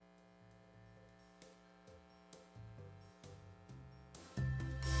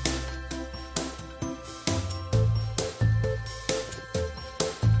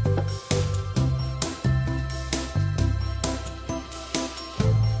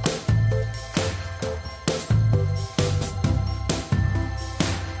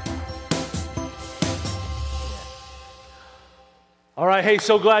Hey,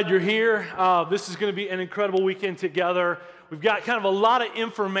 so glad you're here. This is going to be an incredible weekend together. We've got kind of a lot of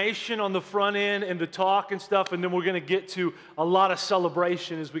information on the front end and the talk and stuff, and then we're going to get to a lot of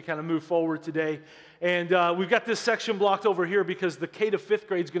celebration as we kind of move forward today. And we've got this section blocked over here because the K to 5th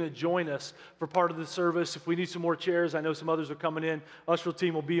grade is going to join us for part of the service. If we need some more chairs, I know some others are coming in. Usher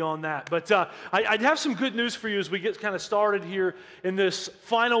team will be on that. But I'd have some good news for you as we get kind of started here in this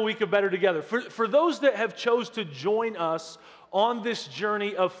final week of Better Together. For those that have chose to join us on this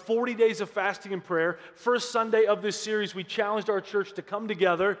journey of 40 days of fasting and prayer. First Sunday of this series, we challenged our church to come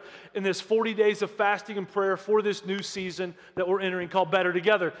together in this 40 days of fasting and prayer for this new season that we're entering called Better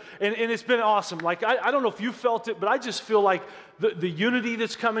Together. And it's been awesome. Like, I don't know if you felt it, but I just feel like the unity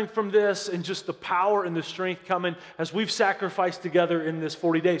that's coming from this and just the power and the strength coming as we've sacrificed together in this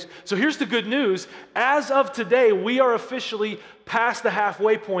 40 days. So here's the good news. As of today, we are officially past the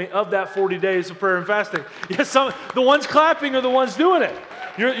halfway point of that 40 days of prayer and fasting. Yes, the ones clapping are the ones doing it.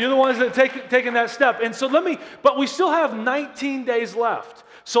 You're the ones that taking that step. And so but we still have 19 days left.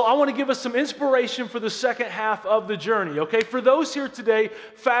 So I want to give us some inspiration for the second half of the journey, okay? For those here today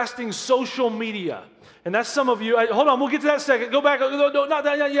fasting social media, and that's some of you. Hold on, we'll get to that in a second. Go back. No,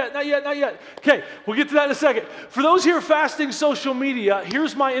 not yet. Okay, we'll get to that in a second. For those here fasting social media,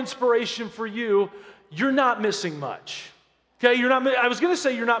 here's my inspiration for you. You're not missing much. Okay, I was going to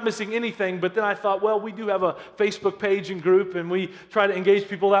say you're not missing anything, but then I thought, well, we do have a Facebook page and group, and we try to engage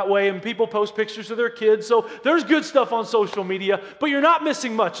people that way, and people post pictures of their kids, so there's good stuff on social media, but you're not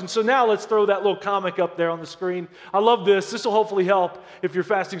missing much. And so now let's throw that little comic up there on the screen. I love this. This will hopefully help if you're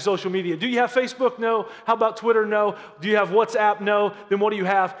fasting social media. Do you have Facebook? No. How about Twitter? No. Do you have WhatsApp? No. Then what do you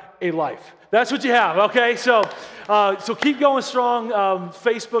have? A life. That's what you have, okay? So keep going strong.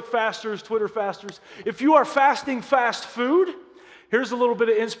 Facebook fasters, Twitter fasters. If you are fasting fast food, here's a little bit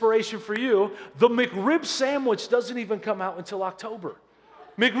of inspiration for you. The McRib sandwich doesn't even come out until October.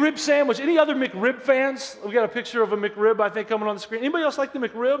 McRib sandwich. Any other McRib fans? We got a picture of a McRib, I think, coming on the screen. Anybody else like the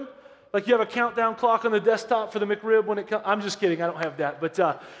McRib? Like you have a countdown clock on the desktop for the McRib when it comes? I'm just kidding. I don't have that. But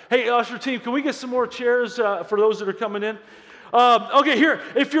hey, Usher team, can we get some more chairs for those that are coming in? Okay, here,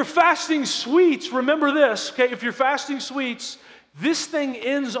 if you're fasting sweets, remember this, okay? If you're fasting sweets, this thing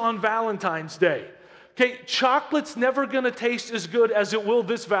ends on Valentine's Day. Okay, chocolate's never going to taste as good as it will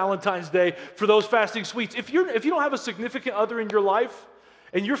this Valentine's Day for those fasting sweets. If you don't have a significant other in your life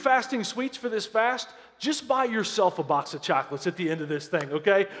and you're fasting sweets for this fast, just buy yourself a box of chocolates at the end of this thing,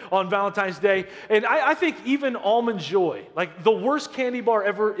 okay, on Valentine's Day. And I think even Almond Joy, like the worst candy bar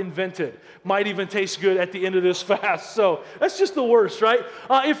ever invented, might even taste good at the end of this fast. So that's just the worst, right?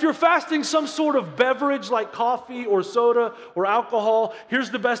 If you're fasting some sort of beverage like coffee or soda or alcohol,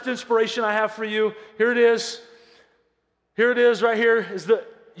 here's the best inspiration I have for you. Here it is. Here it is right here.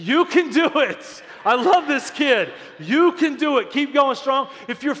 You can do it. I love this kid. You can do it. Keep going strong.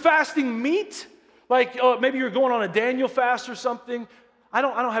 If you're fasting meat, like maybe you're going on a Daniel fast or something, I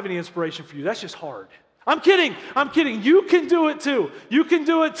don't have any inspiration for you. That's just hard. I'm kidding. You can do it too. You can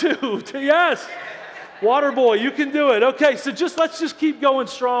do it too. Yes. Water boy, you can do it. Okay, so let's just keep going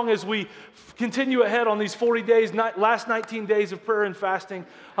strong as we continue ahead on these 40 days, last 19 days of prayer and fasting.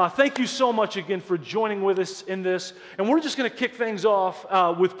 Thank you so much again for joining with us in this. And we're just going to kick things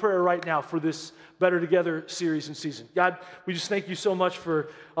off with prayer right now for this Better Together series and season. God, we just thank you so much for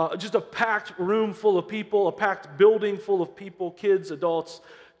just a packed room full of people, a packed building full of people, kids, adults,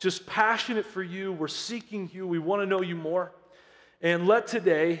 just passionate for you. We're seeking you. We want to know you more. And let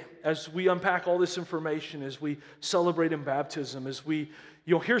today, as we unpack all this information, as we celebrate in baptism, as we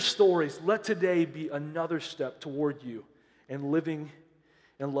hear stories, let today be another step toward you and living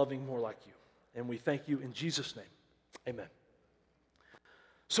and loving more like you. And we thank you in Jesus' name. Amen.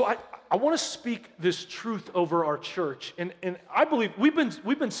 So I want to speak this truth over our church, and I believe we've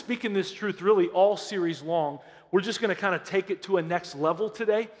been speaking this truth really all series long. We're just going to kind of take it to a next level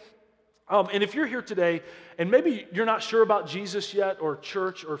today. And if you're here today, and maybe you're not sure about Jesus yet, or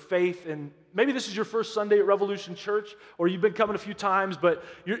church, or faith, and maybe this is your first Sunday at Revolution Church, or you've been coming a few times, but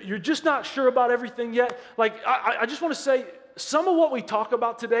you're just not sure about everything yet, like I just want to say, some of what we talk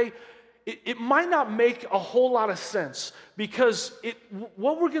about today, it might not make a whole lot of sense because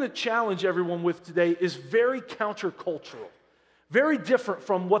what we're going to challenge everyone with today is very countercultural, very different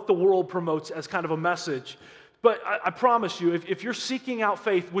from what the world promotes as kind of a message. But I promise you, if you're seeking out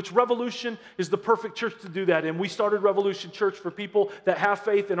faith, which Revolution is the perfect church to do that, and we started Revolution Church for people that have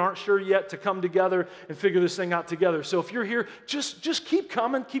faith and aren't sure yet to come together and figure this thing out together. So if you're here, just keep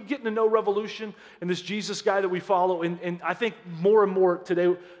coming, keep getting to know Revolution and this Jesus guy that we follow, and I think more and more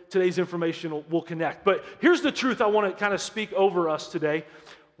today's information will connect. But here's the truth I want to kind of speak over us today.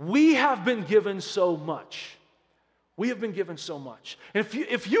 We have been given so much. We have been given so much. And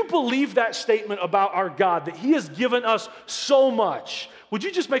if you believe that statement about our God, that he has given us so much, would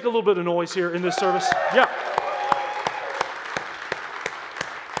you just make a little bit of noise here in this service? Yeah.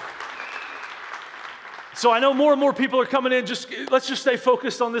 So I know more and more people are coming in. Let's just stay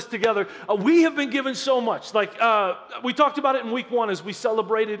focused on this together. We have been given so much. We talked about it in week 1 as we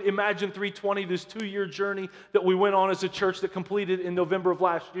celebrated Imagine 320, this 2-year journey that we went on as a church that completed in November of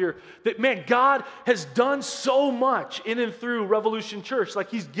last year. That, man, God has done so much in and through Revolution Church.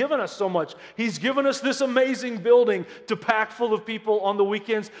 He's given us so much. He's given us this amazing building to pack full of people on the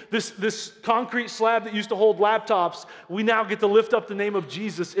weekends. This concrete slab that used to hold laptops, we now get to lift up the name of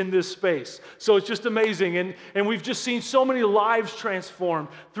Jesus in this space. So it's just amazing. And we've just seen so many lives transformed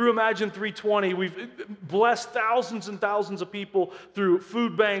through Imagine 320. We've blessed thousands and thousands of people through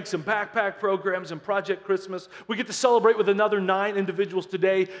food banks and backpack programs and Project Christmas. We get to celebrate with another 9 individuals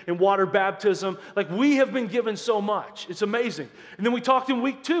today in water baptism. We have been given so much. It's amazing. And then we talked in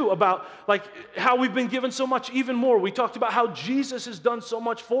week 2 about how we've been given so much even more. We talked about how Jesus has done so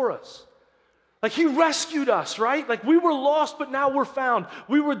much for us. He rescued us, right? We were lost, but now we're found.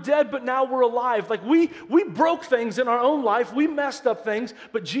 We were dead, but now we're alive. We broke things in our own life. We messed up things,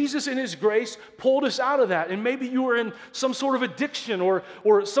 but Jesus in his grace pulled us out of that. And maybe you were in some sort of addiction or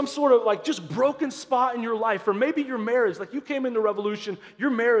some sort of just broken spot in your life. Or maybe your marriage, you came into Revolution, your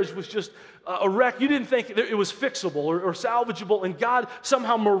marriage was just a wreck. You didn't think it was fixable or salvageable, and God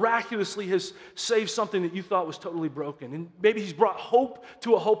somehow miraculously has saved something that you thought was totally broken. And maybe he's brought hope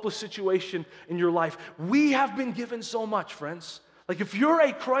to a hopeless situation in your life. We have been given so much, friends. If you're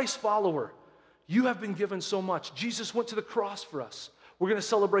a Christ follower, you have been given so much. Jesus went to the cross for us. We're going to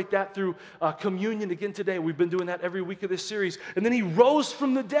celebrate that through communion again today. We've been doing that every week of this series. And then he rose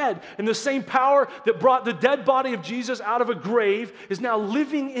from the dead. And the same power that brought the dead body of Jesus out of a grave is now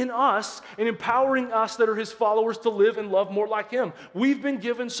living in us and empowering us that are his followers to live and love more like him. We've been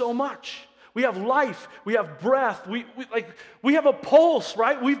given so much. We have life. We have breath. We have a pulse,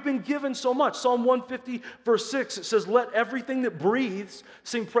 right? We've been given so much. Psalm 150, verse 6, it says, "Let everything that breathes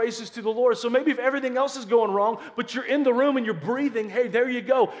sing praises to the Lord." So maybe if everything else is going wrong, but you're in the room and you're breathing, hey, there you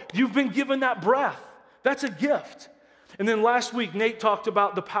go. You've been given that breath. That's a gift. And then last week, Nate talked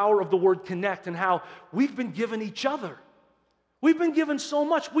about the power of the word connect and how we've been given each other. We've been given so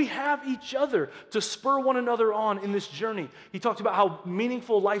much. We have each other to spur one another on in this journey. He talked about how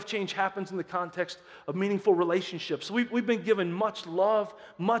meaningful life change happens in the context of meaningful relationships. We've been given much love,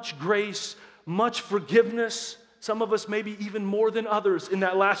 much grace, much forgiveness. Some of us maybe even more than others in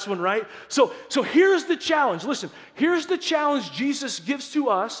that last one, right? So here's the challenge. Listen, here's the challenge Jesus gives to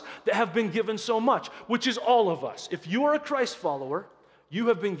us that have been given so much, which is all of us. If you are a Christ follower, you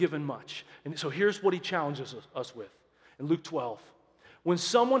have been given much. And so here's what he challenges us with. In Luke 12, when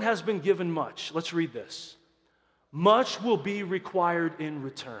someone has been given much, let's read this. Much will be required in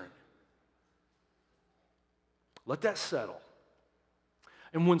return. Let that settle.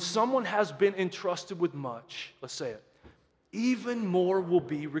 And when someone has been entrusted with much, let's say it, even more will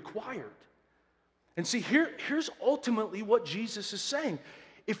be required. And see, here's ultimately what Jesus is saying.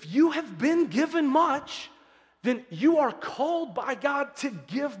 If you have been given much, then you are called by God to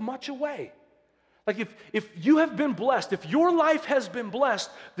give much away. If you have been blessed, if your life has been blessed,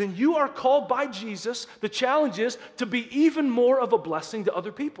 then you are called by Jesus. The challenge is to be even more of a blessing to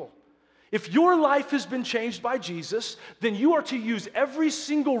other people. If your life has been changed by Jesus, then you are to use every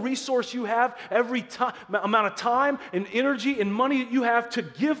single resource you have, every amount of time and energy and money that you have to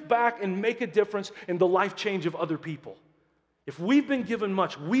give back and make a difference in the life change of other people. If we've been given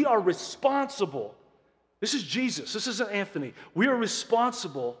much, we are responsible. This is Jesus. This isn't Anthony. We are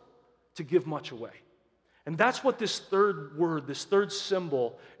responsible to give much away. And that's what this third word, this third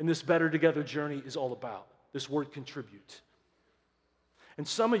symbol in this Better Together journey is all about, this word contribute. And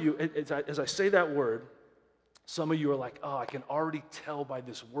some of you, as I say that word, some of you are like, oh, I can already tell by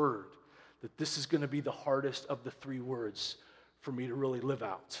this word that this is going to be the hardest of the 3 words for me to really live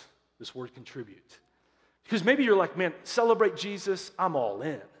out, this word contribute. Because maybe you're like, man, celebrate Jesus, I'm all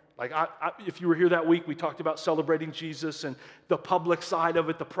in. If you were here that week, we talked about celebrating Jesus and the public side of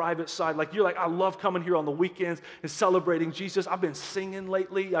it, the private side. You're like, I love coming here on the weekends and celebrating Jesus. I've been singing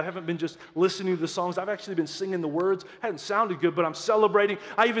lately. I haven't been just listening to the songs. I've actually been singing the words. Hadn't sounded good, but I'm celebrating.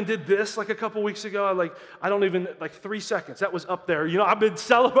 I even did this a couple weeks ago. I don't even, 3 seconds. That was up there. I've been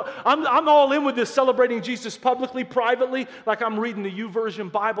celebrating. I'm all in with this, celebrating Jesus publicly, privately. I'm reading the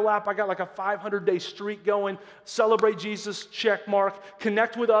YouVersion Bible app. I got a 500-day streak going. Celebrate Jesus, check mark.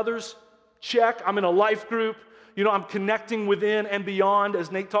 Connect with others. Check. I'm in a life group. I'm connecting within and beyond,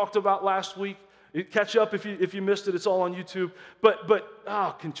 as Nate talked about last week. Catch up if you missed it. It's all on YouTube.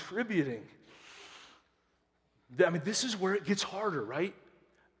 But contributing. This is where it gets harder, right?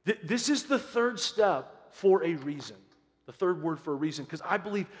 This is the third step for a reason. The third word for a reason, because I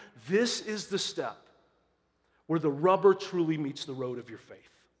believe this is the step where the rubber truly meets the road of your faith.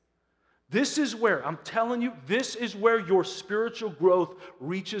 This is where, I'm telling you, this is where your spiritual growth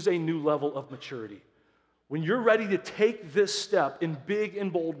reaches a new level of maturity. When you're ready to take this step in big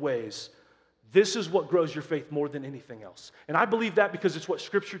and bold ways, this is what grows your faith more than anything else. And I believe that because it's what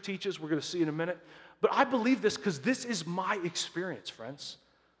Scripture teaches. We're going to see in a minute. But I believe this because this is my experience, friends.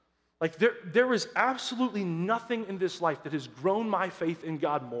 Like there is absolutely nothing in this life that has grown my faith in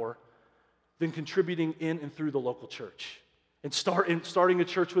God more than contributing in and through the local church. And starting a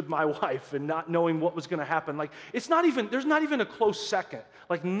church with my wife and not knowing what was going to happen. Like, there's not even a close second.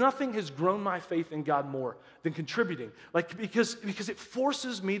 Like, nothing has grown my faith in God more than contributing. Like, because it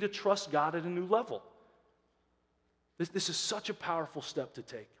forces me to trust God at a new level. This is such a powerful step to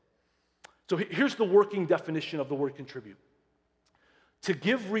take. So here's the working definition of the word contribute. To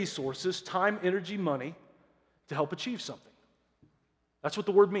give resources, time, energy, money, to help achieve something. That's what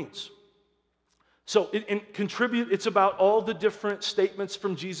the word means. So in contribute, it's about all the different statements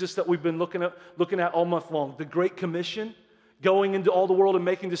from Jesus that we've been looking at all month long. The Great Commission, going into all the world and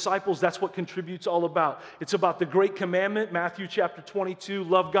making disciples, that's what contribute's all about. It's about the Great Commandment, Matthew chapter 22,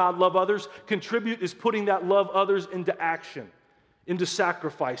 love God, love others. Contribute is putting that love others into action, into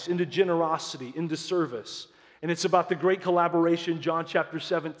sacrifice, into generosity, into service. And it's about the great collaboration, John chapter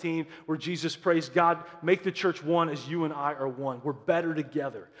 17, where Jesus prays, God, make the church one as you and I are one. We're better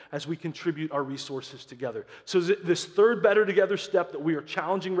together as we contribute our resources together. So this third better together step that we are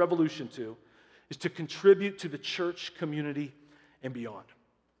challenging Revolution to is to contribute to the church community and beyond.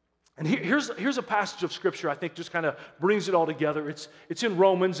 And here's a passage of Scripture I think just kind of brings it all together. It's in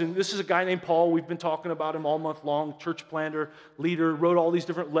Romans, and this is a guy named Paul. We've been talking about him all month long, church planter, leader, wrote all these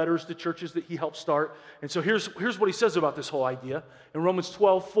different letters to churches that he helped start. And so here's what he says about this whole idea. In Romans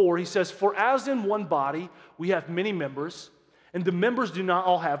 12:4, he says, "For as in one body we have many members, and the members do not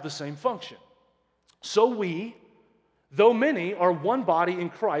all have the same function. So we, though many, are one body in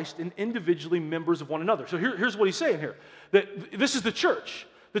Christ and individually members of one another." So here's what he's saying here. That this is the church.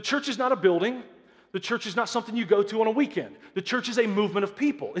 The church is not a building. The church is not something you go to on a weekend. The church is a movement of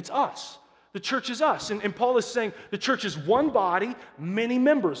people. It's us. The church is us. And Paul is saying the church is one body, many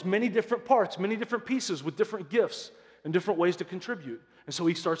members, many different parts, many different pieces with different gifts and different ways to contribute. And so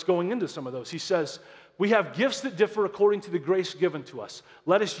he starts going into some of those. He says, we have gifts that differ according to the grace given to us.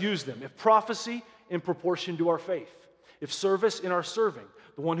 Let us use them. If prophecy, in proportion to our faith. If service, in our serving.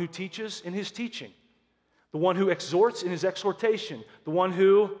 The one who teaches, in his teaching. The one who exhorts in his exhortation. The one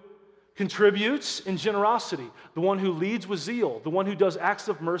who contributes in generosity. The one who leads with zeal. The one who does acts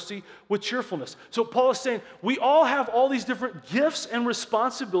of mercy with cheerfulness. So Paul is saying we all have all these different gifts and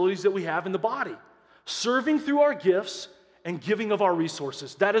responsibilities that we have in the body. Serving through our gifts and giving of our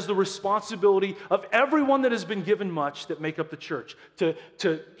resources. That is the responsibility of everyone that has been given much that make up the church. To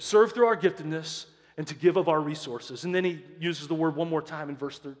serve through our giftedness and to give of our resources. And then he uses the word one more time in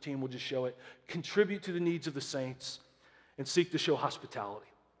verse 13. We'll just show it. Contribute to the needs of the saints and seek to show hospitality.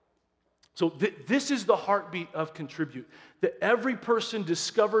 So this is the heartbeat of contribute. That every person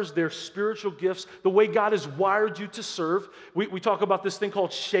discovers their spiritual gifts, the way God has wired you to serve. We talk about this thing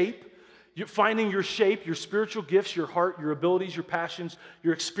called shape. You're finding your shape, your spiritual gifts, your heart, your abilities, your passions,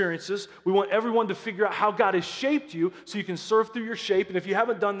 your experiences. We want everyone to figure out how God has shaped you so you can serve through your shape. And if you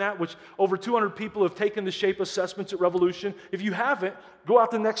haven't done that, which over 200 people have taken the shape assessments at Revolution, if you haven't, go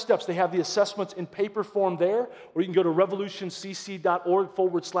out the next steps. They have the assessments in paper form there, or you can go to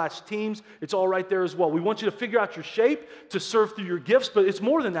revolutioncc.org/teams. It's all right there as well. We want you to figure out your shape to serve through your gifts, but it's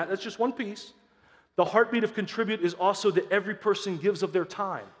more than that. That's just one piece. The heartbeat of contribute is also that every person gives of their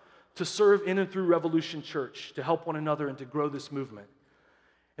time to serve in and through Revolution Church, to help one another and to grow this movement.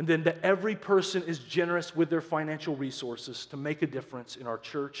 And then that every person is generous with their financial resources to make a difference in our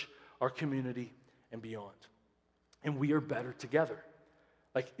church, our community, and beyond. And we are better together.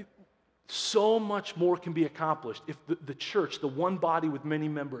 So much more can be accomplished if the church, the one body with many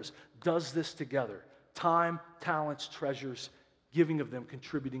members, does this together. Time, talents, treasures, giving of them,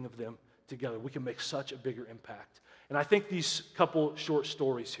 contributing of them together. We can make such a bigger impact. And I think these couple short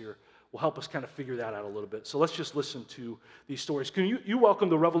stories here will help us kind of figure that out a little bit. So let's just listen to these stories. Can you welcome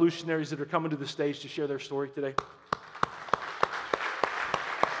the Revolutionaries that are coming to the stage to share their story today?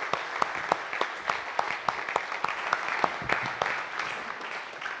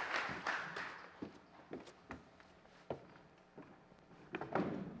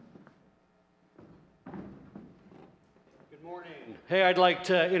 Hey, I'd like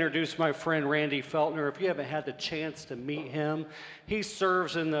to introduce my friend Randy Feltner. If you haven't had the chance to meet him, he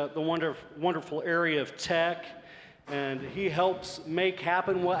serves in the wonderful area of tech. and he helps make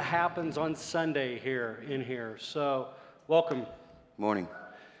happen what happens on Sunday here in here. So, welcome. Morning.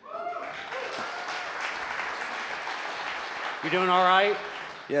 You doing all right?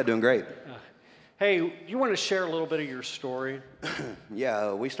 Yeah, doing great. Hey, you want to share a little bit of your story?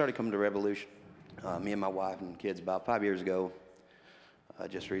 Yeah, we started coming to Revolution, me and my wife and kids, about 5 years ago. I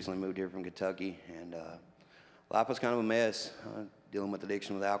just recently moved here from Kentucky, and life was kind of a mess, dealing with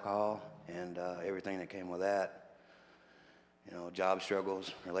addiction with alcohol and everything that came with that. You know, job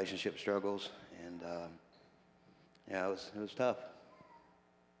struggles, relationship struggles, and yeah, it was tough.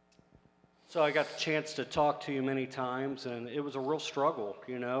 So I got the chance to talk to you many times, and it was a real struggle,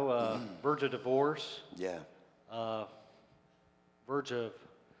 you know, verge of divorce, Yeah. verge of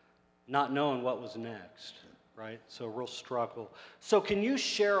not knowing what was next, right? So real struggle. So can you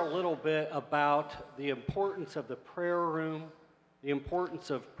share a little bit about the importance of the prayer room, the importance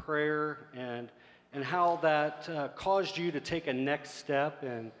of prayer, and how that caused you to take a next step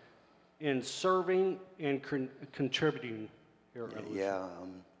in serving and contributing here at Revolution? Yeah.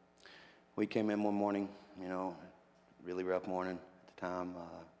 We came in one morning, you know, really rough morning at the time.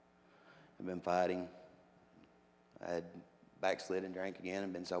 I'd been fighting. I had backslid and drank again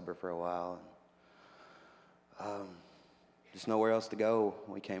and been sober for a while. Just nowhere else to go.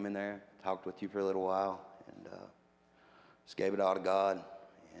 We came in there, talked with you for a little while, and just gave it all to God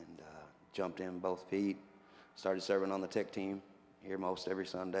and jumped in both feet. Started serving on the tech team here most every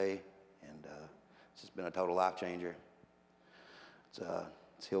Sunday, and it's just been a total life changer.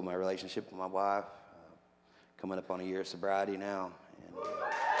 It's healed my relationship with my wife. Coming up on a year of sobriety now. And,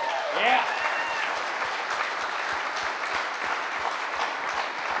 Yeah.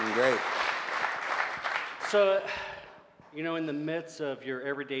 doing great. So, you know, in the midst of your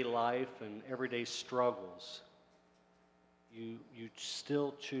everyday life and everyday struggles, you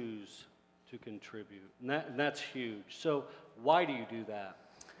still choose to contribute, and that's huge. So, why do you do that?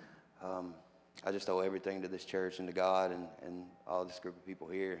 I just owe everything to this church and to God and all this group of people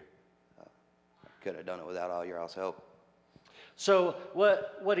here. I couldn't have done it without all your all's help. So,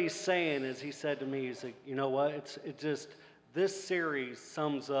 what he's saying is, he said to me, he's like, you know what? This series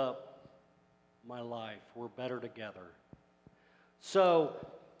sums up my life. We're better together. So,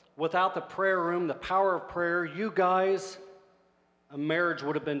 without the prayer room, the power of prayer, you guys, a marriage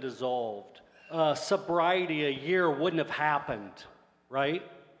would have been dissolved. Sobriety, a year wouldn't have happened, right?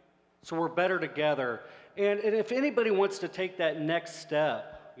 So we're better together. And if anybody wants to take that next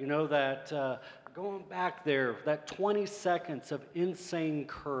step, you know, that going back there, that 20 seconds of insane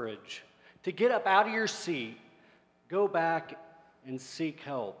courage to get up out of your seat, go back and seek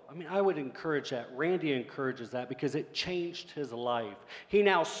help. I mean, I would encourage that. Randy encourages that because it changed his life. He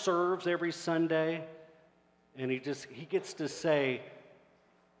now serves every Sunday, and he gets to say,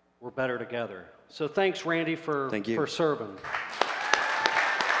 we're better together. So thanks, Randy, for serving.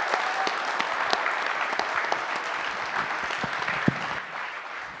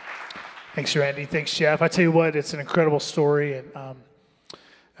 Thanks, Randy. Thanks, Jeff. I tell you what, it's an incredible story,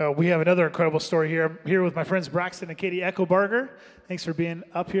 and we have another incredible story here. I'm here with my friends Braxton and Katie Eckelbarger. Thanks for being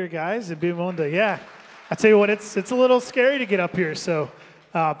up here, guys, and being willing to. Yeah, I tell you what, it's a little scary to get up here. So,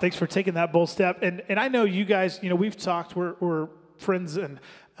 thanks for taking that bold step. And I know you guys. You know, we've talked. We're friends, and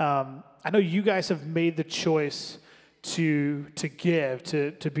I know you guys have made the choice to give,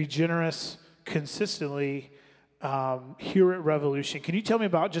 to be generous consistently. Here at Revolution. Can you tell me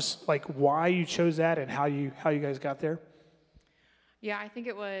about just like why you chose that and how you guys got there? Yeah, I think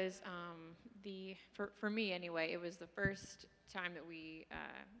it was for me anyway, it was the first time that we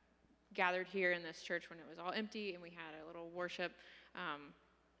gathered here in this church when it was all empty, and we had a little worship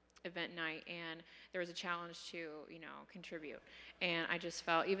event night, and there was a challenge to, you know, contribute. And I just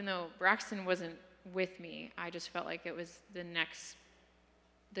felt, even though Braxton wasn't with me, I just felt like it was the next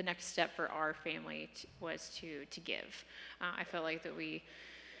step for our family was to give. I felt like that we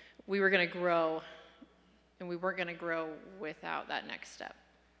were going to grow, and we weren't going to grow without that next step.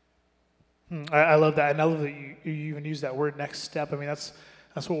 I love that, and I love that you even use that word "next step." I mean, that's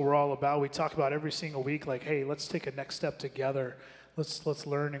what we're all about. We talk about every single week, like, hey, let's take a next step together. Let's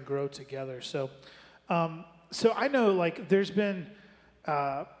learn and grow together. So I know, like, there's been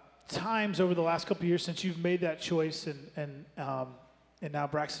times over the last couple of years since you've made that choice, and now,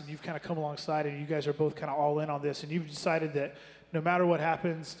 Braxton, you've kind of come alongside, and you guys are both kind of all in on this, and you've decided that no matter what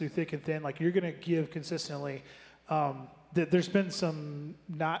happens through thick and thin, like, you're going to give consistently. That there's been some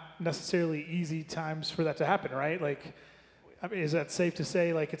not necessarily easy times for that to happen, right? Like, I mean, is that safe to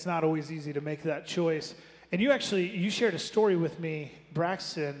say? Like, it's not always easy to make that choice. And you shared a story with me,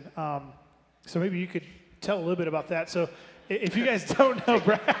 Braxton. So maybe you could tell a little bit about that. So If you guys don't know,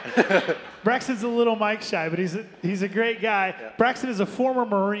 Braxton's a little mic shy, but he's a great guy. Yeah. Braxton is a former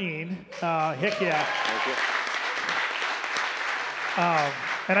Marine. Heck yeah. Thank you.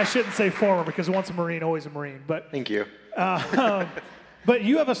 And I shouldn't say former because once a Marine, always a Marine. But Thank you. but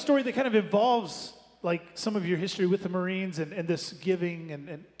you have a story that kind of involves like some of your history with the Marines and this giving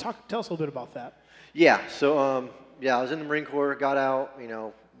and tell us a little bit about that. Yeah. So I was in the Marine Corps, got out.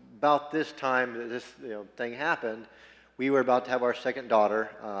 About this time that this thing happened, we were about to have our second daughter.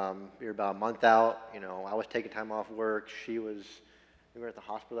 We were about a month out. I was taking time off work. We were at the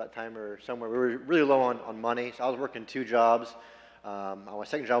hospital that time or somewhere. We were really low on money, so I was working 2 jobs. My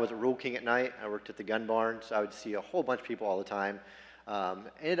second job was at Rule King at night. I worked at the gun barn, so I would see a whole bunch of people all the time.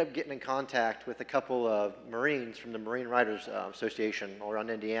 Ended up getting in contact with a couple of Marines from the Marine Writers Association all around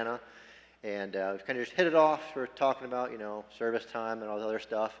Indiana, and we kind of just hit it off. We were talking about service time and all the other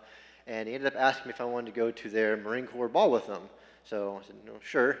stuff, and he ended up asking me if I wanted to go to their Marine Corps ball with them. So I said,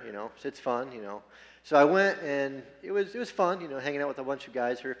 sure, it's fun, So I went, and it was fun, hanging out with a bunch of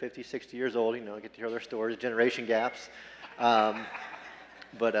guys who are 50, 60 years old, get to hear their stories, generation gaps.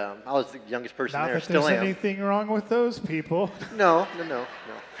 But I was the youngest person Not there, that still there's am. anything wrong with those people. No.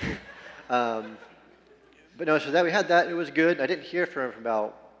 But no, so that we had that, it was good. I didn't hear from him for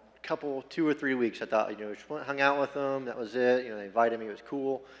about 2 or 3 weeks. I thought, just hung out with them, that was it. They invited me, it was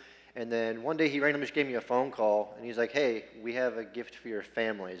cool. And then one day he randomly just gave me a phone call, and he's like, hey, we have a gift for your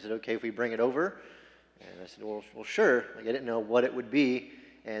family. Is it okay if we bring it over? And I said, well sure. I didn't know what it would be.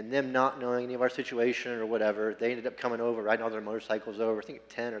 And them not knowing any of our situation or whatever, they ended up coming over, riding all their motorcycles over. I think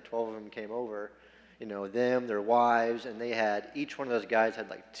 10 or 12 of them came over. Them, their wives, and each one of those guys had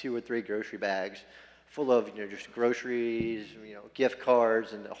like 2 or 3 grocery bags full of, just groceries, gift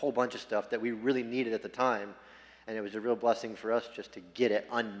cards, and a whole bunch of stuff that we really needed at the time. And it was a real blessing for us just to get it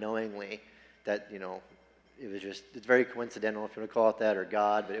unknowingly. That it's very coincidental, if you want to call it that, or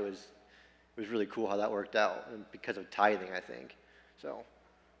God, but it was really cool how that worked out, and because of tithing, I think. So.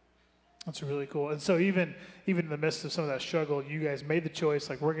 That's really cool. And so even in the midst of some of that struggle, you guys made the choice,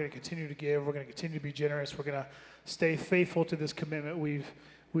 like, we're going to continue to give, we're going to continue to be generous, we're going to stay faithful to this commitment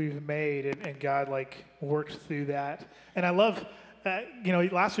we've made, and God, like, worked through that. And I love,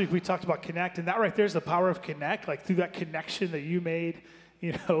 last week we talked about connect, and that right there is the power of connect, like, through that connection that you made,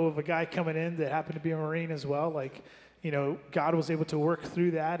 of a guy coming in that happened to be a Marine as well, like, God was able to work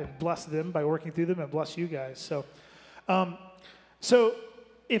through that and bless them by working through them and bless you guys. So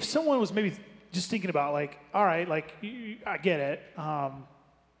if someone was maybe just thinking about, like, all right, like, I get it.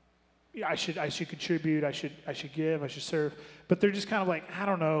 I should contribute. I should give. I should serve. But they're just kind of like, I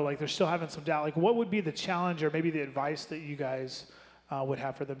don't know. Like, they're still having some doubt. Like, what would be the challenge or maybe the advice that you guys would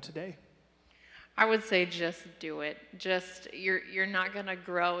have for them today? I would say just do it. You're not going to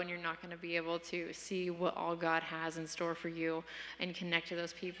grow, and you're not going to be able to see what all God has in store for you and connect to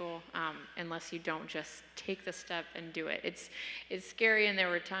those people unless you don't just take the step and do it. It's scary, and there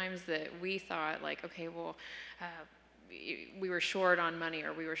were times that we thought, like, okay, well, we were short on money,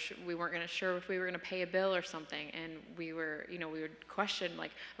 or we weren't going to sure if we were going to pay a bill or something, and we would question,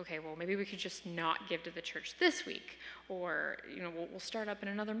 like, okay, well, maybe we could just not give to the church this week, or we'll start up in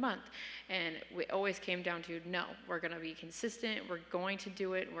another month. And we always came down to, no, we're going to be consistent, we're going to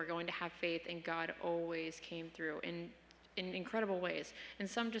do it, we're going to have faith, and God always came through in incredible ways, and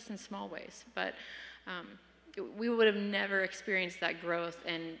some just in small ways. But we would have never experienced that growth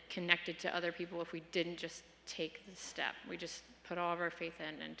and connected to other people if we didn't just take the step. We just put all of our faith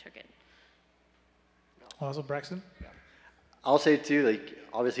in and took it. Awesome. Braxton? I'll say too, like,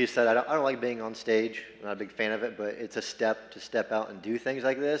 obviously you said, I don't like being on stage. I'm not a big fan of it, but it's a step to step out and do things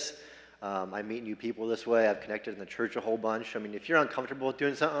like this. I meet new people this way. I've connected in the church a whole bunch. I mean, if you're uncomfortable with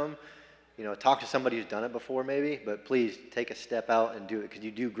doing something, talk to somebody who's done it before maybe, but please take a step out and do it, because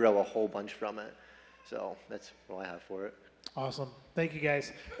you do grow a whole bunch from it. So that's what I have for it. Awesome. Thank you,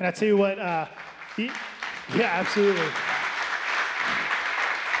 guys. And I tell you what, yeah, absolutely.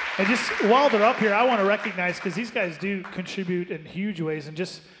 And just while they're up here, I want to recognize, because these guys do contribute in huge ways, and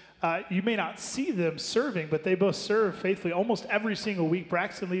just you may not see them serving, but they both serve faithfully almost every single week.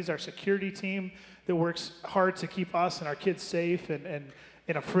 Braxton leads our security team that works hard to keep us and our kids safe and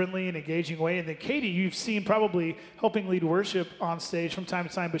in a friendly and engaging way. And then Katie, you've seen probably helping lead worship on stage from time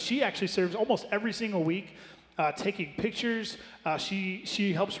to time, but she actually serves almost every single week, taking pictures.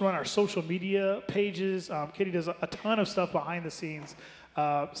 She helps run our social media pages. Katie does a ton of stuff behind the scenes.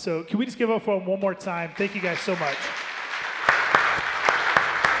 So can we just give up for them one more time? Thank you guys so much.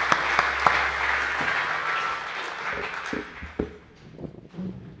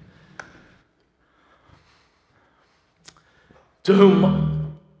 To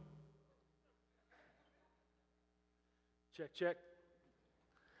whom Check, check.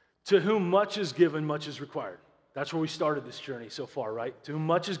 To whom much is given, much is required. That's where we started this journey so far, right? To whom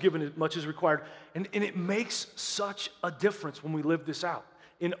much is given, much is required. And it makes such a difference when we live this out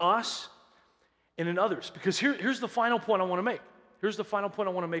in us and in others. Because here's the final point I want to make. Here's the final point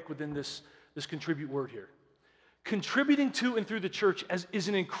I want to make within this contribute word here. Contributing to and through the church is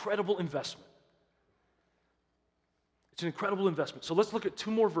an incredible investment. It's an incredible investment. So let's look at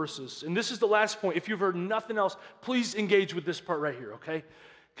 2 more verses. And this is the last point. If you've heard nothing else, please engage with this part right here, okay?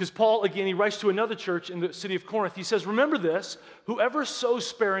 Because Paul, again, he writes to another church in the city of Corinth. He says, remember this, whoever sows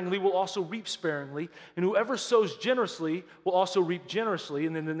sparingly will also reap sparingly, and whoever sows generously will also reap generously.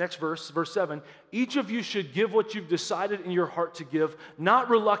 And then the next verse, verse 7, each of you should give what you've decided in your heart to give, not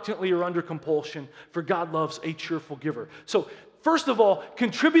reluctantly or under compulsion, for God loves a cheerful giver. So, first of all,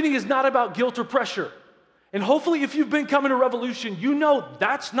 contributing is not about guilt or pressure. And hopefully if you've been coming to Revolution, you know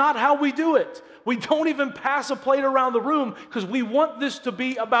that's not how we do it. We don't even pass a plate around the room because we want this to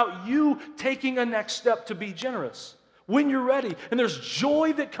be about you taking a next step to be generous when you're ready. And there's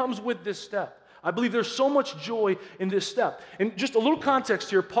joy that comes with this step. I believe there's so much joy in this step. And just a little context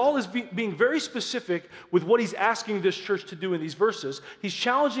here, Paul is being very specific with what he's asking this church to do in these verses. He's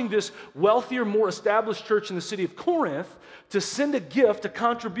challenging this wealthier, more established church in the city of Corinth to send a gift, a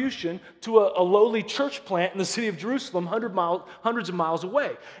contribution to a lowly church plant in the city of Jerusalem, hundreds of miles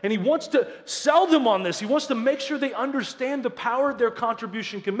away. And he wants to sell them on this. He wants to make sure they understand the power their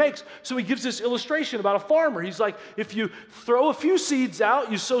contribution can make. So he gives this illustration about a farmer. He's like, if you throw a few seeds out,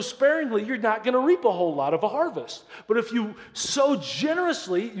 you sow sparingly, you're not going to reap a whole lot of a harvest. But if you sow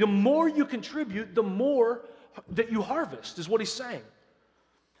generously, the more you contribute, the more that you harvest, is what he's saying.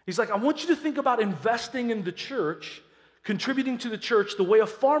 He's like, I want you to think about investing in the church, contributing to the church the way a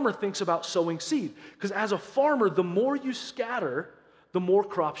farmer thinks about sowing seed. Because as a farmer, the more you scatter, the more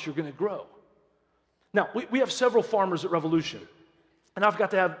crops you're going to grow. Now, we have several farmers at Revolution. And I've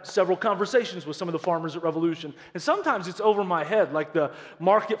got to have several conversations with some of the farmers at Revolution. And sometimes it's over my head, like the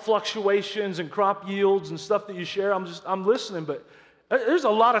market fluctuations and crop yields and stuff that you share. I'm listening, but there's a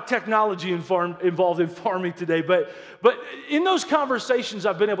lot of technology involved in farming today. But in those conversations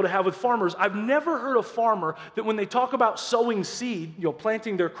I've been able to have with farmers, I've never heard a farmer that when they talk about sowing seed,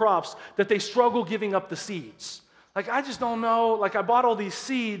 planting their crops, that they struggle giving up the seeds. Like, I just don't know. Like, I bought all these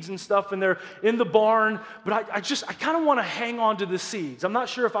seeds and stuff, and they're in the barn, but I kind of want to hang on to the seeds. I'm not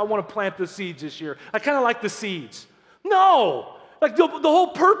sure if I want to plant the seeds this year. I kind of like the seeds. No! Like, the whole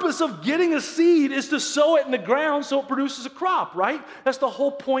purpose of getting a seed is to sow it in the ground so it produces a crop, right? That's the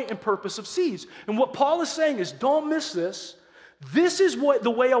whole point and purpose of seeds. And what Paul is saying is, don't miss this. This is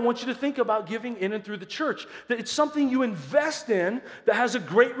the way I want you to think about giving in and through the church. That it's something you invest in that has a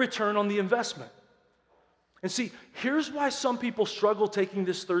great return on the investment. And see, here's why some people struggle taking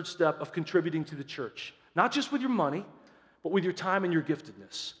this third step of contributing to the church. Not just with your money, but with your time and your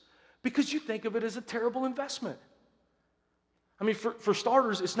giftedness. Because you think of it as a terrible investment. I mean, for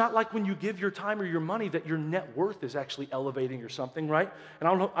starters, it's not like when you give your time or your money that your net worth is actually elevating or something, right? And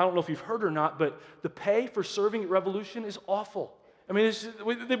I don't know if you've heard or not, but the pay for serving at Revolution is awful. I mean,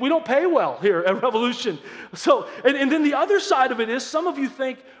 we don't pay well here at Revolution. So, and then the other side of it is, some of you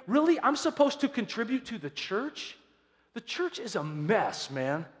think, really, I'm supposed to contribute to the church? The church is a mess,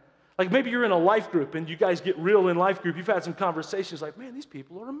 man. Like, maybe you're in a life group and you guys get real in life group. You've had some conversations like, man, these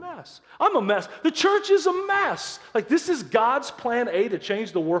people are a mess. I'm a mess. The church is a mess. Like, this is God's plan A to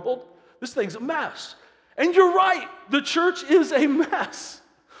change the world. This thing's a mess. And you're right. The church is a mess.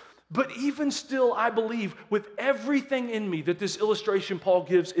 But even still, I believe with everything in me that this illustration Paul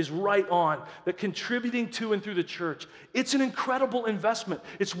gives is right on, that contributing to and through the church, it's an incredible investment.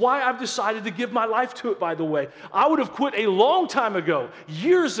 It's why I've decided to give my life to it, by the way. I would have quit a long time ago,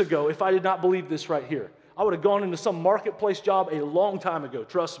 years ago, if I did not believe this right here. I would have gone into some marketplace job a long time ago,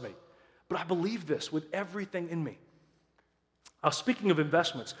 trust me. But I believe this with everything in me. Speaking of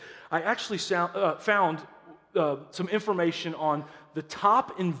investments, I actually found some information on the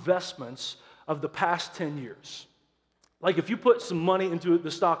top investments of the past 10 years. Like, if you put some money into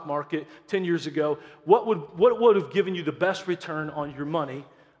the stock market 10 years ago, what would have given you the best return on your money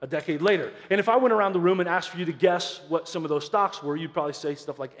a decade later? And if I went around the room and asked for you to guess what some of those stocks were, you'd probably say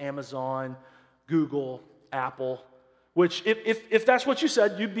stuff like Amazon, Google, Apple, which if that's what you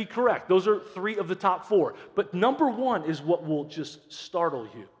said, you'd be correct. Those are 3 of the top 4. But number 1 is what will just startle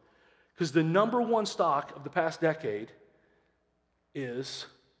you. Because the number 1 stock of the past decade is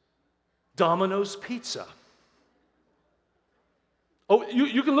Domino's Pizza. Oh,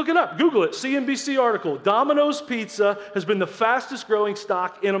 you can look it up. Google it. CNBC article. Domino's Pizza has been the fastest growing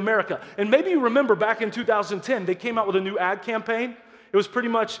stock in America. And maybe you remember back in 2010, they came out with a new ad campaign. It was pretty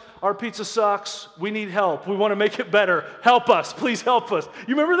much, our pizza sucks, we need help, we want to make it better, help us, please help us.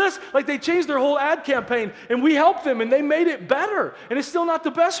 You remember this? Like they changed their whole ad campaign and we helped them and they made it better. And it's still not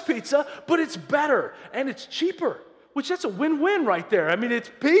the best pizza, but it's better and it's cheaper. Which that's a win-win right there. I mean, it's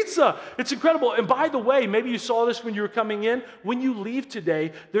pizza. It's incredible. And by the way, maybe you saw this when you were coming in. When you leave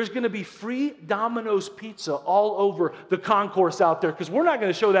today, there's going to be free Domino's pizza all over the concourse out there because we're not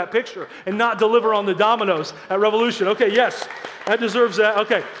going to show that picture and not deliver on the Domino's at Revolution. Okay, yes, that deserves that.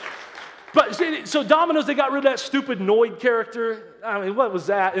 Okay. But so Domino's, they got rid of that stupid Noid character. I mean, what was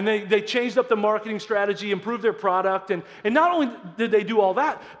that? And they changed up the marketing strategy, improved their product. And not only did they do all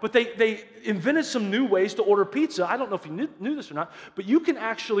that, but they invented some new ways to order pizza. I don't know if you knew this or not, but you can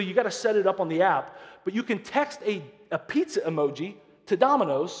actually, you got to set it up on the app, but you can text a pizza emoji to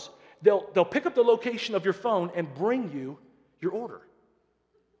Domino's. They'll pick up the location of your phone and bring you your order.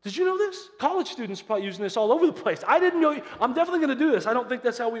 Did you know this? College students are probably using this all over the place. I didn't know. I'm definitely going to do this. I don't think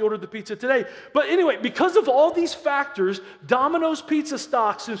that's how we ordered the pizza today. But anyway, because of all these factors, Domino's pizza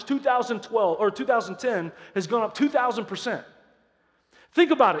stock since 2012 or 2010 has gone up 2,000%.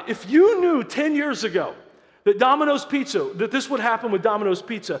 Think about it. If you knew 10 years ago that Domino's Pizza, that this would happen with Domino's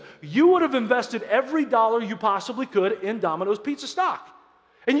Pizza, you would have invested every dollar you possibly could in Domino's Pizza stock.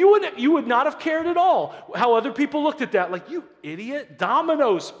 And you would not have cared at all how other people looked at that. Like, you idiot,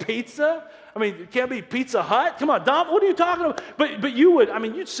 Domino's Pizza? I mean, it can't be Pizza Hut? Come on, what are you talking about? But you would, I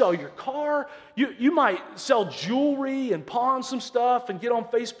mean, you'd sell your car. You might sell jewelry and pawn some stuff and get on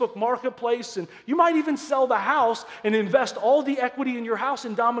Facebook Marketplace. And you might even sell the house and invest all the equity in your house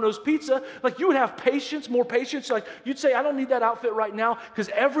in Domino's Pizza. Like, you would have patience, more patience. Like, you'd say, I don't need that outfit right now because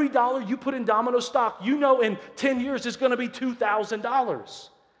every dollar you put in Domino's stock, you know in 10 years it's going to be $2,000.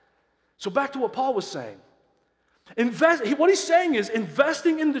 So back to what Paul was saying. What he's saying is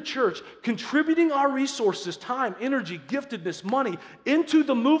investing in the church, contributing our resources, time, energy, giftedness, money into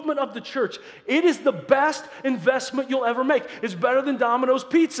the movement of the church. It is the best investment you'll ever make. It's better than Domino's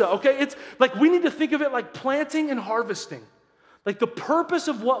Pizza, okay? It's like we need to think of it like planting and harvesting. Like the purpose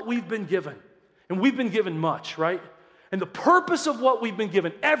of what we've been given. And we've been given much, right? And the purpose of what we've been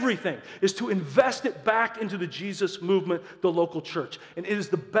given, everything, is to invest it back into the Jesus movement, the local church. And it is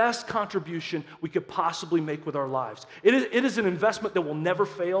the best contribution we could possibly make with our lives. It is an investment that will never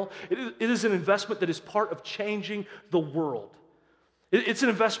fail. It is an investment that is part of changing the world. It's an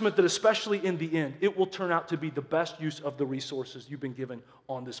investment that, especially in the end, it will turn out to be the best use of the resources you've been given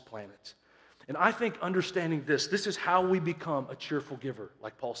on this planet. And I think understanding this is how we become a cheerful giver,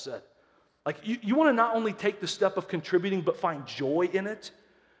 like Paul said. Like, you want to not only take the step of contributing, but find joy in it,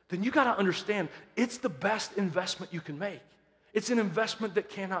 then you got to understand it's the best investment you can make. It's an investment that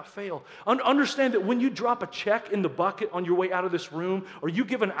cannot fail. Understand that when you drop a check in the bucket on your way out of this room, or you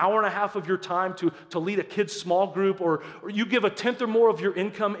give an hour and a half of your time to lead a kid's small group, or you give a tenth or more of your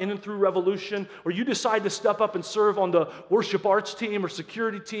income in and through Revolution, or you decide to step up and serve on the worship arts team, or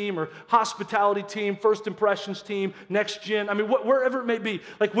security team, or hospitality team, first impressions team, next gen, I mean, wherever it may be.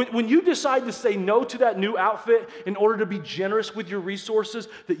 Like when you decide to say no to that new outfit in order to be generous with your resources,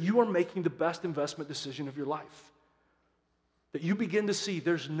 that you are making the best investment decision of your life. That you begin to see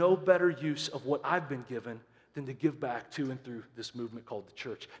there's no better use of what I've been given than to give back to and through this movement called the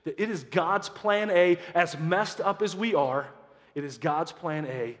church. That it is God's plan A, as messed up as we are, it is God's plan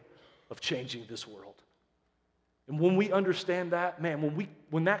A of changing this world. And when we understand that, man,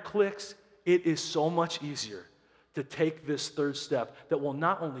 when that clicks, it is so much easier to take this third step that will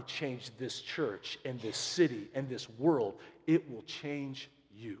not only change this church and this city and this world, it will change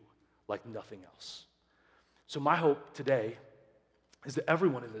you like nothing else. So my hope today is that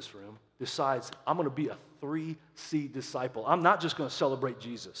everyone in this room decides, I'm going to be a 3C disciple. I'm not just going to celebrate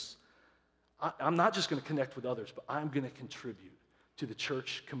Jesus. I'm not just going to connect with others, but I'm going to contribute to the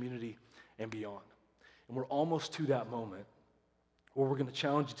church, community, and beyond. And we're almost to that moment where we're going to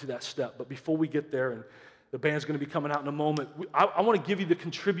challenge you to that step. But before we get there, and the band's going to be coming out in a moment, I want to give you the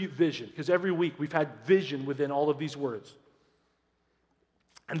contribute vision, because every week we've had vision within all of these words.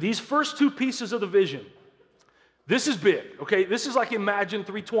 And these first two pieces of the vision, this is big, okay? This is like Imagine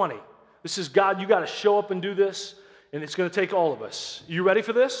 320. This is God, you got to show up and do this, and it's going to take all of us. You ready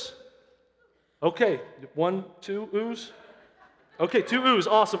for this? Okay, 1, 2, oohs. Okay, 2 oohs,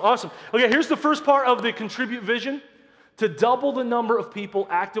 awesome. Okay, here's the first part of the contribute vision: to double the number of people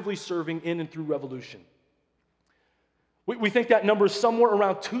actively serving in and through Revolution. We think that number is somewhere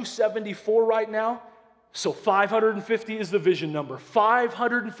around 274 right now. So 550 is the vision number.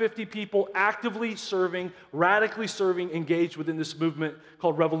 550 people actively serving, radically serving, engaged within this movement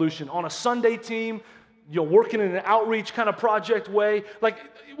called Revolution. On a Sunday team, working in an outreach kind of project way. Like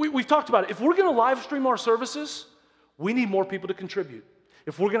we've talked about it. If we're going to live stream our services, We need more people to contribute.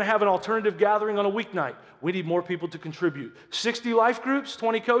 If we're going to have an alternative gathering on a weeknight, we need more people to contribute. 60 life groups,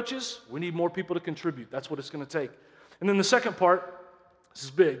 20 coaches, we need more people to contribute. That's what it's going to take. And then the second part, this is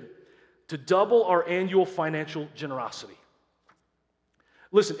big, to double our annual financial generosity.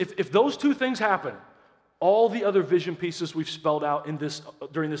 Listen, if those two things happen, all the other vision pieces we've spelled out in this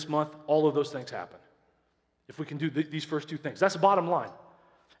during this month, all of those things happen. If we can do these first two things. That's the bottom line.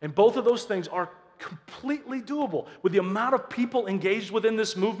 And both of those things are completely doable. With the amount of people engaged within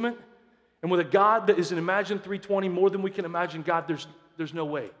this movement, and with a God that is in Imagine 320 more than we can imagine God, there's no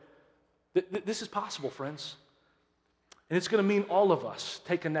way. This is possible, friends. And it's going to mean all of us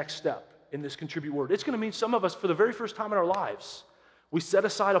take a next step in this contribute word. It's going to mean some of us, for the very first time in our lives, we set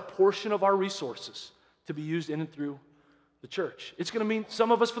aside a portion of our resources to be used in and through the church. It's going to mean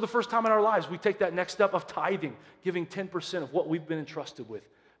some of us, for the first time in our lives, we take that next step of tithing, giving 10% of what we've been entrusted with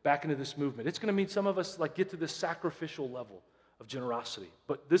back into this movement. It's going to mean some of us get to this sacrificial level of generosity.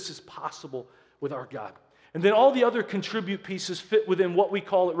 But this is possible with our God. And then all the other contribute pieces fit within what we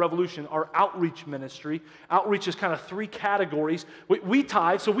call at Revolution our outreach ministry. Outreach is kind of three categories. We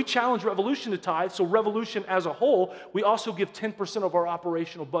tithe, so we challenge Revolution to tithe. So Revolution as a whole, we also give 10% of our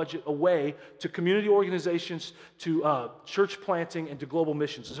operational budget away to community organizations, to church planting, and to global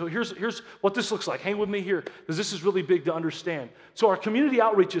missions. So here's what this looks like. Hang with me here, because this is really big to understand. So our community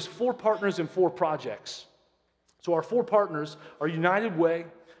outreach is 4 partners and 4 projects. So our 4 partners are United Way,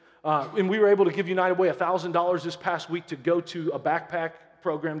 and we were able to give United Way $1,000 this past week to go to a backpack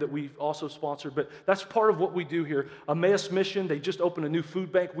program that we've also sponsored, but that's part of what we do here. Emmaus Mission, they just opened a new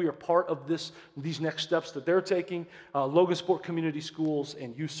food bank. We are part of these next steps that they're taking. Logansport Community Schools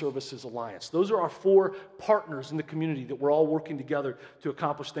and Youth Services Alliance. Those are our 4 partners in the community that we're all working together to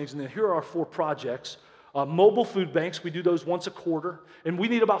accomplish things. And then here are our 4 projects. Mobile food banks, we do those once a quarter, and we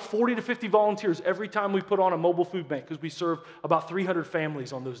need about 40 to 50 volunteers every time we put on a mobile food bank because we serve about 300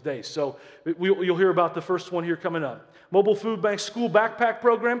 families on those days. So you'll hear about the first one here coming up. Mobile food bank school backpack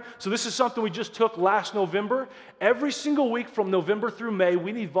program. So this is something we just took last November. Every single week from November through May,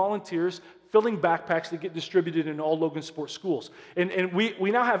 we need volunteers filling backpacks that get distributed in all Logansport schools. And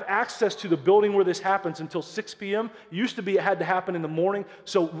we now have access to the building where this happens until 6 p.m. It used to be it had to happen in the morning.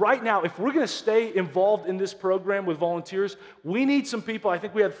 So right now, if we're going to stay involved in this program with volunteers, we need some people. I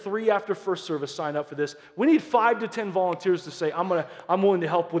think we had 3 after first service sign up for this. We need 5 to 10 volunteers to say, I'm willing to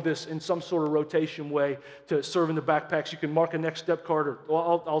help with this in some sort of rotation way to serve in the backpacks. You can mark a next step card,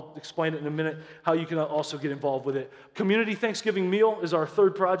 or I'll explain it in a minute, how you can also get involved with it. Community Thanksgiving Meal is our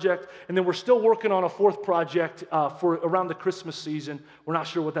 3rd project, and then we're still working on a 4th project for around the Christmas season. We're not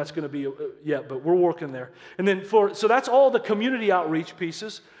sure what that's going to be yet, but we're working there. And then so that's all the community outreach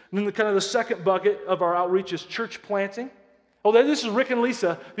pieces. And then the second bucket of our outreach is church planting. Oh, this is Rick and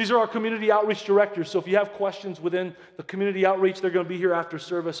Lisa. These are our community outreach directors. So if you have questions within the community outreach, they're going to be here after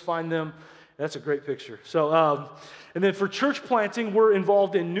service. Find them. That's a great picture. So, and then for church planting, we're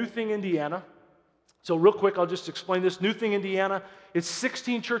involved in New Thing, Indiana. So real quick, I'll just explain this. New Thing, Indiana, it's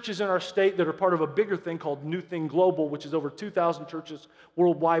 16 churches in our state that are part of a bigger thing called New Thing Global, which is over 2,000 churches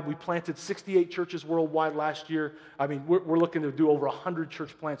worldwide. We planted 68 churches worldwide last year. I mean, we're looking to do over 100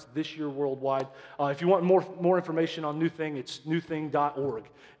 church plants this year worldwide. If you want more information on New Thing, it's newthing.org,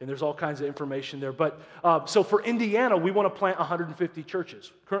 and there's all kinds of information there. But so for Indiana, we want to plant 150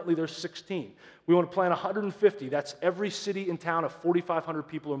 churches. Currently, there's 16. We want to plant 150. That's every city and town of 4,500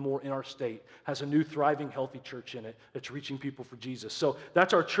 people or more in our state has a new, thriving, healthy church in it that's reaching people for Jesus. So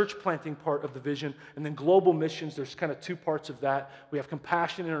that's our church planting part of the vision. And then global missions, there's kind of 2 parts of that. We have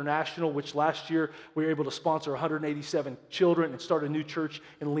Compassion International, which last year we were able to sponsor 187 children and start a new church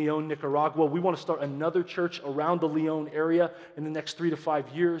in Leon, Nicaragua. We want to start another church around the Leon area in the next 3 to 5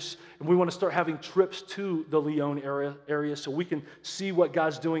 years. And we want to start having trips to the Leon area so we can see what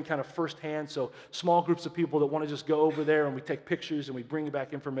God's doing kind of firsthand. So small groups of people that want to just go over there, and we take pictures and we bring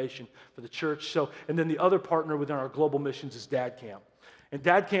back information for the church. So, and then the other partner within our global missions is Dad Camp. And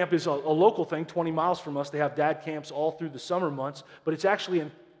Dad Camp is a local thing, 20 miles from us. They have dad camps all through the summer months, but it's actually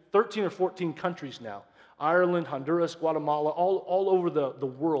in 13 or 14 countries now. Ireland, Honduras, Guatemala, all over the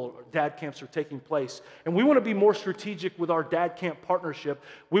world, dad camps are taking place. And we want to be more strategic with our dad camp partnership.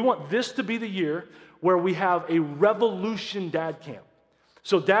 We want this to be the year where we have a Revolution Dad Camp.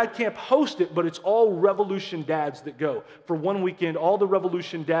 So Dad Camp hosts it, but it's all Revolution dads that go. For one weekend, all the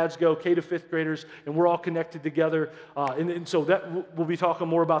Revolution dads go, K to 5th graders, and we're all connected together. And so we'll be talking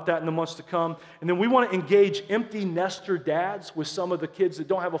more about that in the months to come. And then we want to engage empty nester dads with some of the kids that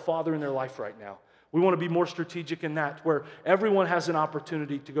don't have a father in their life right now. We want to be more strategic in that, where everyone has an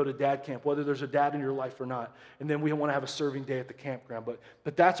opportunity to go to Dad Camp, whether there's a dad in your life or not. And then we want to have a serving day at the campground.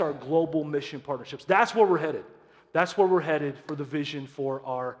 But that's our global mission partnerships. That's where we're headed. That's where we're headed for the vision for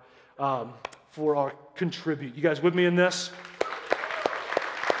our contribute. You guys with me in this?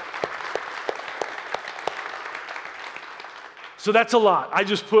 So that's a lot. I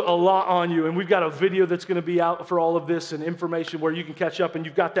just put a lot on you, and we've got a video that's going to be out for all of this and information where you can catch up, and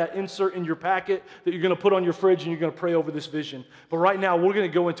you've got that insert in your packet that you're going to put on your fridge, and you're going to pray over this vision. But right now, we're going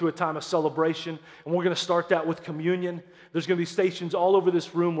to go into a time of celebration, and we're going to start that with communion. There's going to be stations all over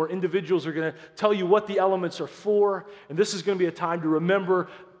this room where individuals are going to tell you what the elements are for, and this is going to be a time to remember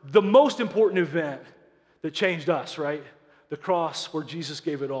the most important event that changed us, right? The cross where Jesus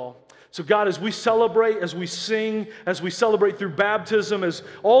gave it all. So God, as we celebrate, as we sing, as we celebrate through baptism, as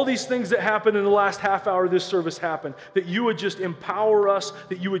all these things that happened in the last half hour of this service happened, that you would just empower us,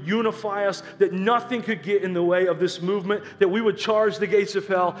 that you would unify us, that nothing could get in the way of this movement, that we would charge the gates of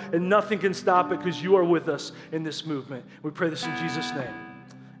hell and nothing can stop it because you are with us in this movement. We pray this in Jesus' name.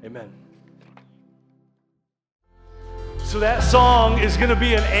 Amen. So that song is going to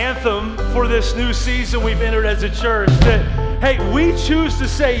be an anthem for this new season we've entered as a church. That, hey, we choose to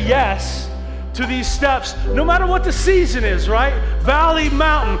say yes to these steps, no matter what the season is, right? Valley,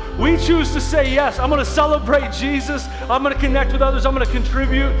 mountain, we choose to say yes. I'm going to celebrate Jesus. I'm going to connect with others. I'm going to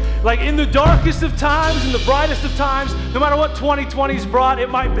contribute. Like in the darkest of times, in the brightest of times, no matter what 2020's brought, it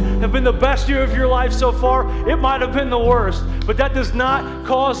might have been the best year of your life so far. It might have been the worst. But that does not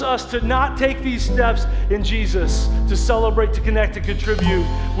cause us to not take these steps in Jesus, to celebrate, to connect, to contribute.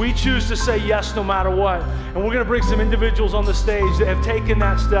 We choose to say yes no matter what. And we're going to bring some individuals on the stage that have taken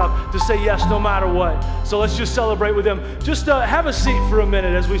that step to say yes no matter what. So let's just celebrate with them. Just have a seat for a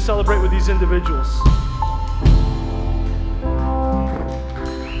minute as we celebrate with these individuals.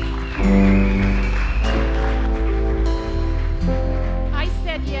 I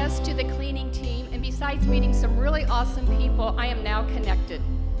said yes to the cleaning team, and besides meeting some really awesome people, I am now connected.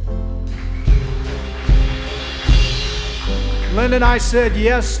 Lynn and I said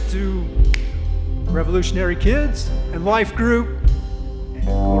yes to Revolutionary Kids and Life Group, and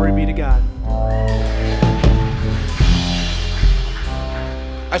glory be to God.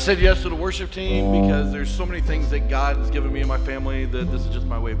 I said yes to the worship team because there's so many things that God has given me and my family that this is just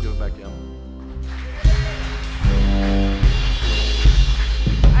my way of giving back to Him.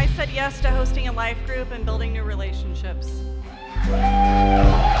 I said yes to hosting a life group and building new relationships.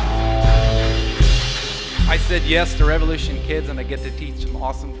 I said yes to Revolution Kids, and I get to teach some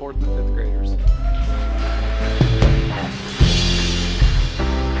awesome 4th and 5th graders.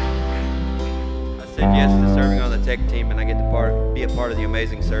 I said yes to serving on the tech team, and I get to be a part of the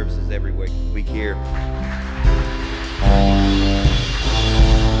amazing services every week here.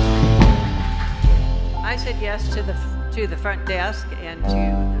 I said yes to the front desk and to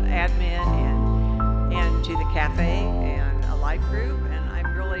admin and to the cafe and a life group, and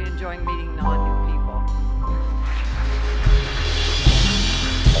I'm really enjoying meeting new people.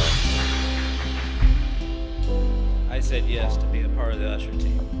 I said yes to be a part of the usher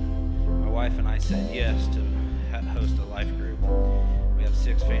team. My wife and I said yes to host a life group. We have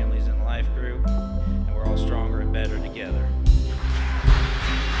 6 families in the life group, and we're all stronger and better together.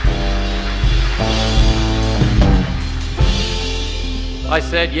 I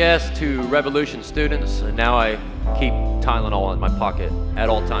said yes to Revolution students, and now I keep Tylenol in my pocket at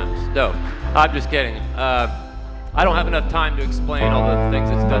all times. No, I'm just kidding. I don't have enough time to explain all the things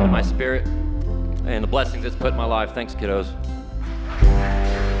it's done to my spirit and the blessings it's put in my life. Thanks, kiddos.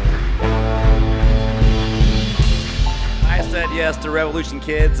 I said yes to Revolution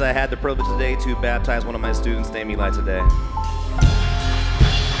Kids. I had the privilege today to baptize one of my students named Eli today.